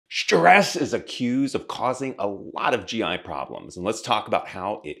Stress is accused of causing a lot of GI problems, and let's talk about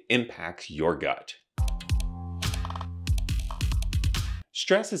how it impacts your gut.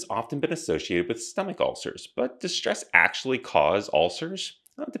 Stress has often been associated with stomach ulcers, but does stress actually cause ulcers?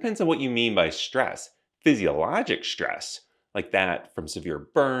 Well, it depends on what you mean by stress. Physiologic stress, like that from severe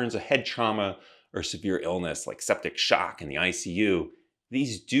burns, a head trauma, or severe illness like septic shock in the ICU,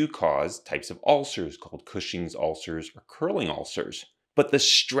 these do cause types of ulcers called Cushing's ulcers or curling ulcers. But the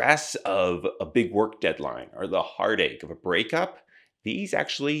stress of a big work deadline or the heartache of a breakup, these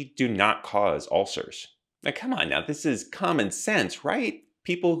actually do not cause ulcers. Now, come on now, this is common sense, right?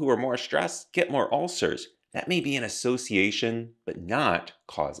 People who are more stressed get more ulcers. That may be an association, but not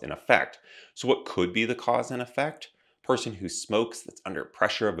cause and effect. So what could be the cause and effect? Person who smokes that's under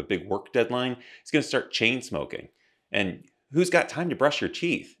pressure of a big work deadline is going to start chain smoking. And who's got time to brush your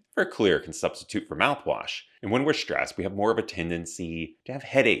teeth? Air clear can substitute for mouthwash. And when we're stressed, we have more of a tendency to have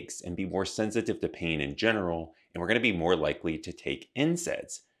headaches and be more sensitive to pain in general, and we're going to be more likely to take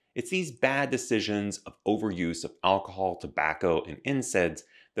NSAIDs. It's these bad decisions of overuse of alcohol, tobacco, and NSAIDs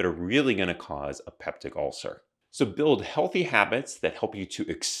that are really going to cause a peptic ulcer. So build healthy habits that help you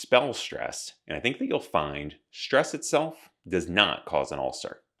to expel stress, and I think that you'll find stress itself does not cause an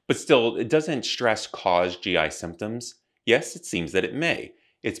ulcer. But still, doesn't stress cause GI symptoms? Yes, it seems that it may.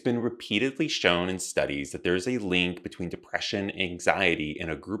 It's been repeatedly shown in studies that there is a link between depression and anxiety in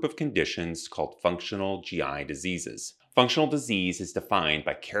a group of conditions called functional GI diseases. Functional disease is defined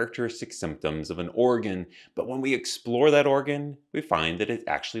by characteristic symptoms of an organ, but when we explore that organ, we find that it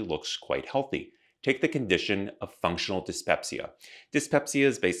actually looks quite healthy. Take the condition of functional dyspepsia. Dyspepsia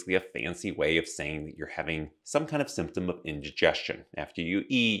is basically a fancy way of saying that you're having some kind of symptom of indigestion. After you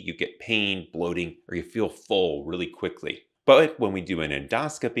eat, you get pain, bloating, or you feel full really quickly. But when we do an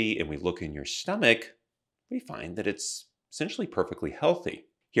endoscopy and we look in your stomach, we find that it's essentially perfectly healthy.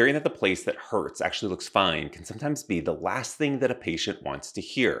 Hearing that the place that hurts actually looks fine can sometimes be the last thing that a patient wants to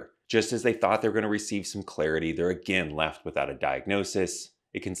hear. Just as they thought they were going to receive some clarity, they're again left without a diagnosis.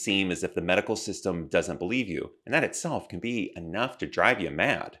 It can seem as if the medical system doesn't believe you, and that itself can be enough to drive you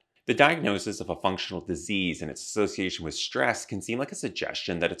mad. The diagnosis of a functional disease and its association with stress can seem like a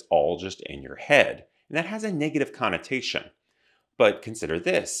suggestion that it's all just in your head, and that has a negative connotation. But consider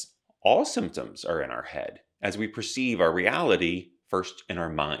this, all symptoms are in our head, as we perceive our reality first in our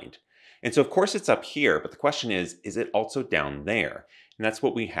mind. And so of course it's up here, but the question is it also down there? And that's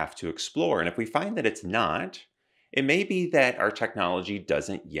what we have to explore. And if we find that it's not, it may be that our technology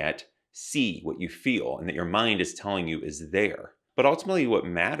doesn't yet see what you feel and that your mind is telling you is there. But ultimately what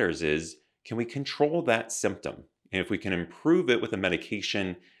matters is, can we control that symptom? And if we can improve it with a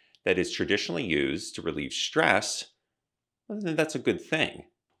medication that is traditionally used to relieve stress, well, then that's a good thing.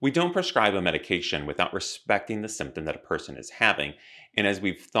 We don't prescribe a medication without respecting the symptom that a person is having. And as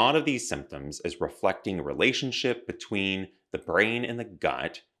we've thought of these symptoms as reflecting a relationship between the brain and the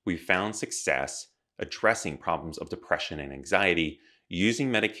gut, we've found success addressing problems of depression and anxiety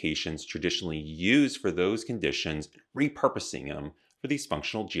using medications traditionally used for those conditions, repurposing them for these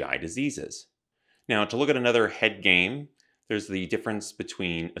functional GI diseases. Now, to look at another head game, there's the difference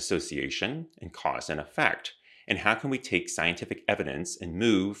between association and cause and effect. And how can we take scientific evidence and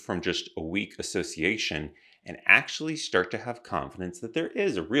move from just a weak association and actually start to have confidence that there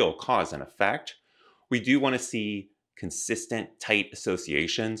is a real cause and effect? We do want to see consistent, tight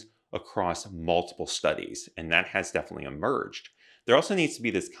associations across multiple studies, and that has definitely emerged. There also needs to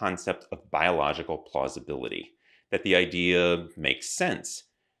be this concept of biological plausibility, that the idea makes sense.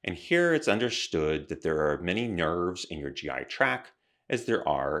 And here it's understood that there are many nerves in your GI tract as there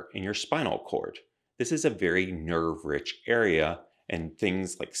are in your spinal cord. This is a very nerve-rich area, and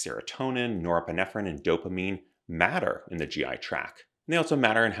things like serotonin, norepinephrine, and dopamine matter in the GI tract. And they also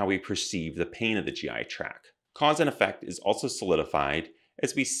matter in how we perceive the pain of the GI tract. Cause and effect is also solidified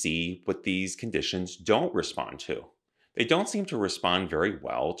as we see what these conditions don't respond to. They don't seem to respond very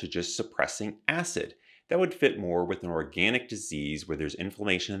well to just suppressing acid. That would fit more with an organic disease where there's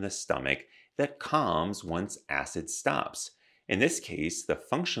inflammation in the stomach that calms once acid stops. In this case, the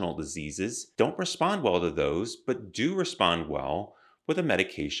functional diseases don't respond well to those, but do respond well with a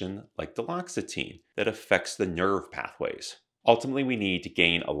medication like duloxetine that affects the nerve pathways. Ultimately, we need to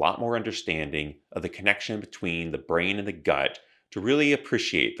gain a lot more understanding of the connection between the brain and the gut to really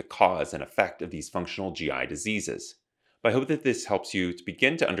appreciate the cause and effect of these functional GI diseases. But I hope that this helps you to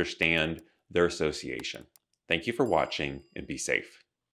begin to understand their association. Thank you for watching, and be safe.